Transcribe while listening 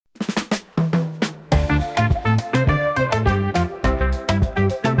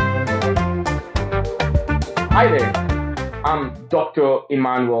Hi there, I'm Dr.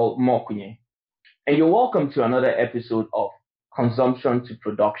 Emmanuel Mokunye, and you're welcome to another episode of Consumption to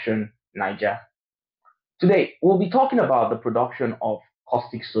Production Niger. Today, we'll be talking about the production of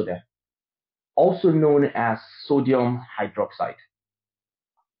caustic soda, also known as sodium hydroxide.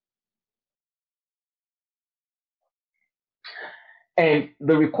 And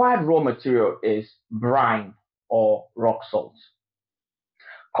the required raw material is brine or rock salt.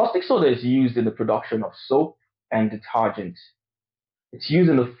 Caustic soda is used in the production of soap and detergent. It's used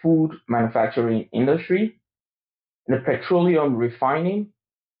in the food manufacturing industry, in the petroleum refining,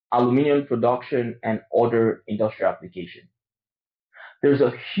 aluminum production, and other industrial applications. There's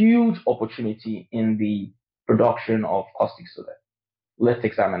a huge opportunity in the production of caustic soda. Let's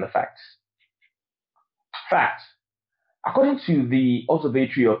examine the facts. Facts. According to the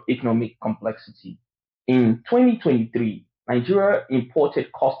Observatory of Economic Complexity, in 2023, Nigeria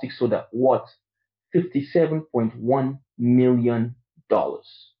imported caustic soda worth $57.1 million.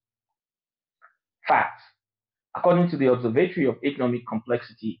 Facts. According to the Observatory of Economic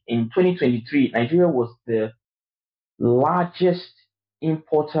Complexity, in 2023, Nigeria was the largest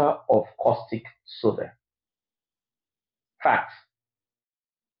importer of caustic soda. Facts.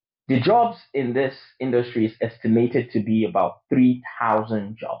 The jobs in this industry is estimated to be about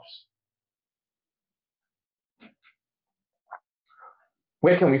 3,000 jobs.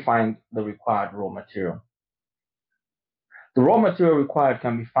 Where can we find the required raw material? The raw material required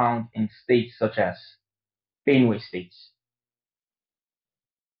can be found in states such as Benue states,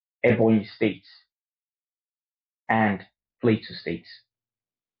 Ebonyi states, and Plateau states.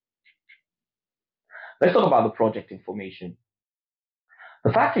 Let's talk about the project information.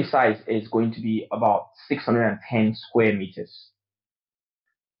 The factory size is going to be about 610 square meters.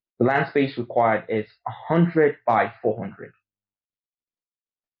 The land space required is 100 by 400.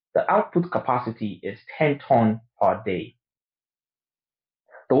 The output capacity is 10 tons per day.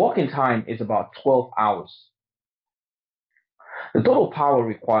 The working time is about 12 hours. The total power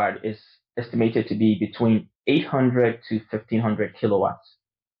required is estimated to be between 800 to 1500 kilowatts.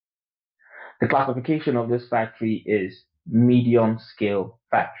 The classification of this factory is medium scale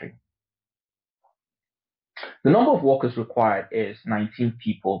factory. The number of workers required is 19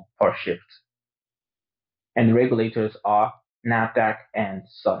 people per shift. And the regulators are NAFDAC and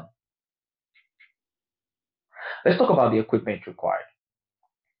SUN. Let's talk about the equipment required.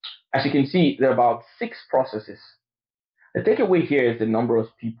 As you can see, there are about 6 processes. The takeaway here is the number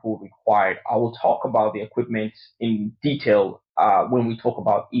of people required. I will talk about the equipment in detail when we talk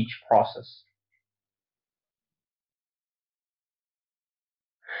about each process.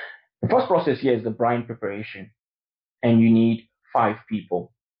 The first process here is the brine preparation, and you need 5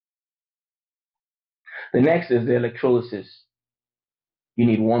 people. The next is the electrolysis. You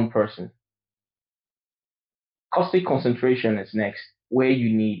need 1 person. Caustic concentration is next, where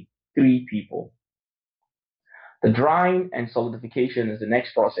you need 3 people. The drying and solidification is the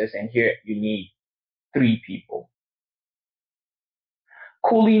next process, and here you need 3 people.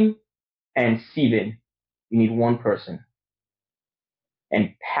 Cooling and sealing, you need 1 person.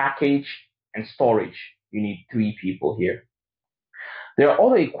 And package and storage, you need 3 people here. There are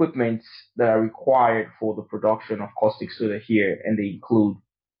other equipments that are required for the production of caustic soda here, and they include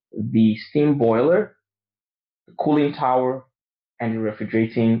the steam boiler, the cooling tower, and the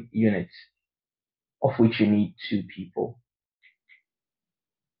refrigerating unit, of which you need 2 people.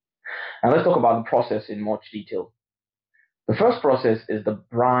 Now let's talk about the process in much detail. The first process is the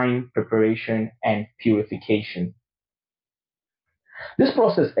brine preparation and purification. This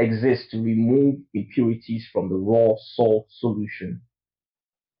process exists to remove impurities from the raw salt solution.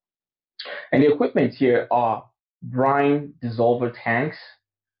 And the equipment here are brine dissolver tanks,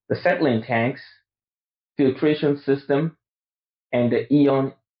 the settling tanks, filtration system, and the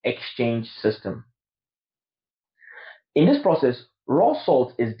ion exchange system. In this process, raw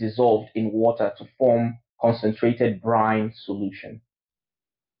salt is dissolved in water to form concentrated brine solution.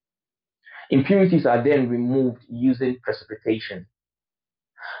 Impurities are then removed using precipitation.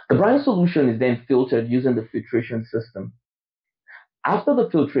 The brine solution is then filtered using the filtration system. After the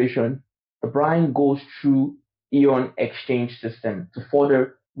filtration, the brine goes through ion exchange system to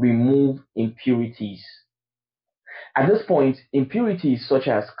further remove impurities. At this point, impurities such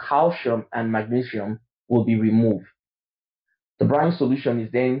as calcium and magnesium will be removed. The brine solution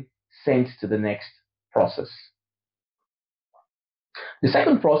is then sent to the next process. The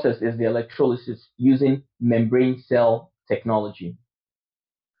second process is the electrolysis using membrane cell technology.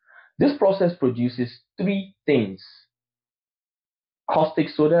 This process produces 3 things: caustic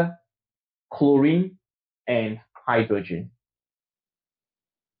soda, chlorine, and hydrogen.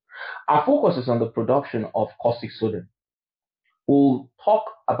 Our focus is on the production of caustic soda. We'll talk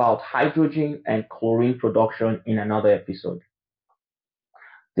about hydrogen and chlorine production in another episode.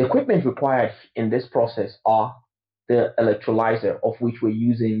 The equipment required in this process are the electrolyzer, of which we're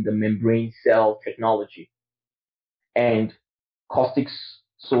using the membrane cell technology, and caustic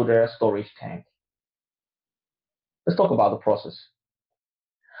soda storage tank. Let's talk about the process.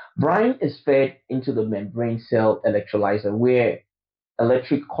 Brine is fed into the membrane cell electrolyzer where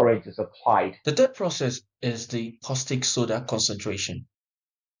electric current is applied. The third process is the caustic soda concentration.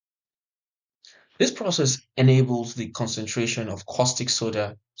 This process enables the concentration of caustic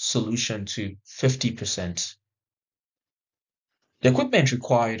soda solution to 50%. The equipment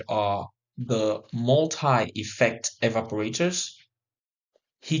required are the multi-effect evaporators,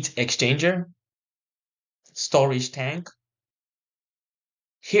 heat exchanger, storage tank.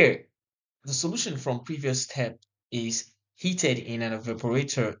 Here, the solution from previous step is heated in an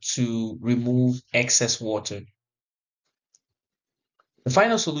evaporator to remove excess water. The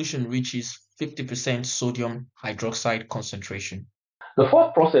final solution reaches 50% sodium hydroxide concentration. The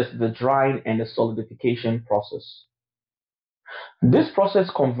fourth process is the drying and the solidification process. This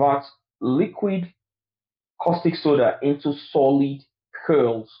process converts liquid caustic soda into solid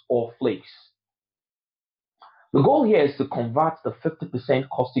pearls or flakes. The goal here is to convert the 50%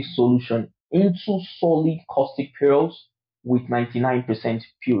 caustic solution into solid caustic pearls with 99%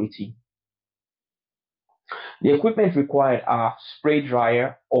 purity. The equipment required are spray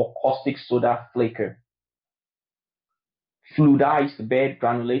dryer or caustic soda flaker, fluidized bed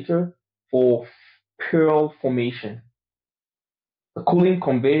granulator for pearl formation, the cooling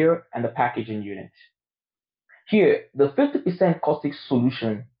conveyor, and the packaging unit. Here, the 50% caustic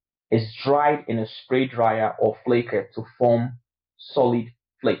solution is dried in a spray dryer or flaker to form solid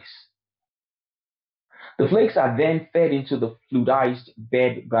flakes. The flakes are then fed into the fluidized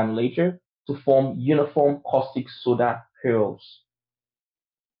bed granulator to form uniform caustic soda pearls.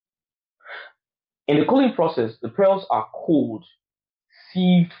 In the cooling process, the pearls are cooled,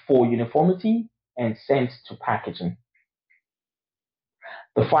 sieved for uniformity, and sent to packaging.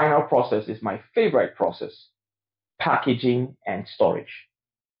 The final process is my favorite process, packaging and storage.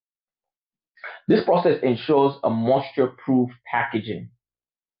 This process ensures a moisture-proof packaging,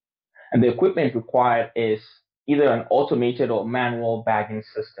 and the equipment required is either an automated or manual bagging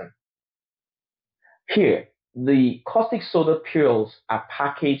system. Here, the caustic soda pearls are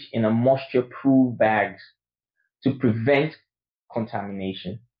packaged in a moisture-proof bags to prevent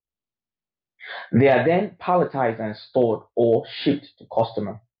contamination. They are then palletized and stored or shipped to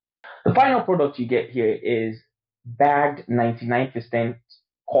customer. The final product you get here is bagged 99%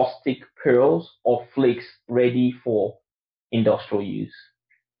 caustic pearls or flakes ready for industrial use.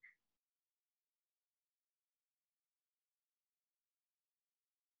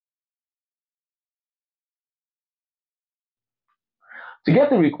 To get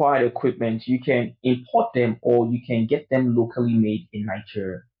the required equipment, you can import them or you can get them locally made in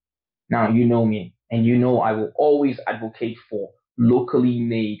Nigeria. Now, you know me, and you know I will always advocate for locally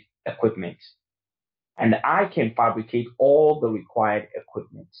made equipment. And I can fabricate all the required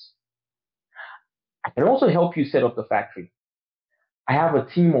equipment. I can also help you set up the factory. I have a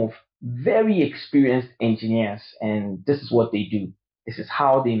team of very experienced engineers, and this is what they do. This is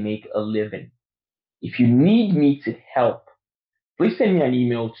how they make a living. If you need me to help, please send me an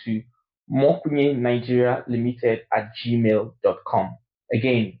email to mokunyenigerialimited@gmail.com.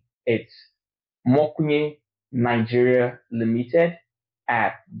 Again, it's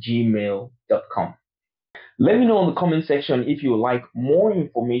mokunyenigerialimited@gmail.com. Let me know in the comment section if you would like more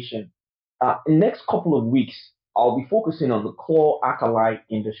information. In the next couple of weeks, I'll be focusing on the chlor-alkali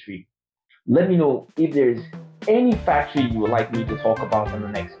industry. Let me know if there is any factory you would like me to talk about in the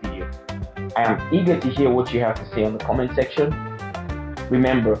next video. I am eager to hear what you have to say on the comment section.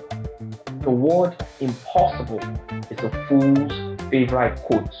 Remember, the word impossible is a fool's favorite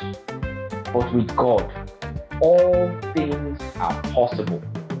quote, but with God, all things are possible.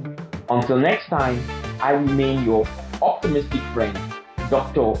 Until next time, I remain your optimistic friend,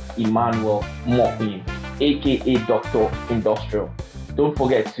 Dr. Emmanuel Mokunye, aka Dr. Industrial. Don't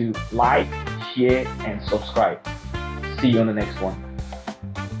forget to like, share, and subscribe. See you on the next one.